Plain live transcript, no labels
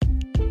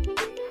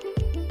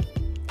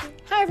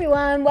Hi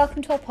everyone,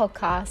 welcome to our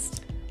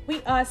podcast.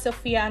 We are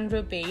Sophia and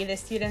Ruby, the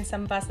students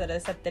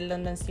ambassadors at the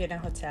London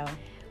Student Hotel.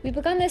 We've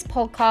begun this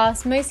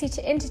podcast mostly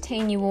to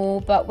entertain you all,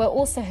 but we're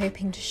also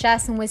hoping to share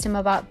some wisdom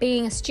about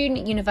being a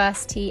student at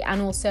university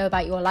and also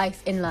about your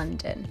life in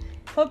London.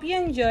 Hope you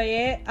enjoy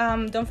it.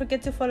 Don't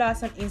forget to follow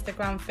us on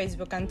Instagram,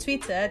 Facebook and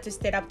Twitter to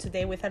stay up to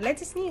date with our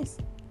latest news.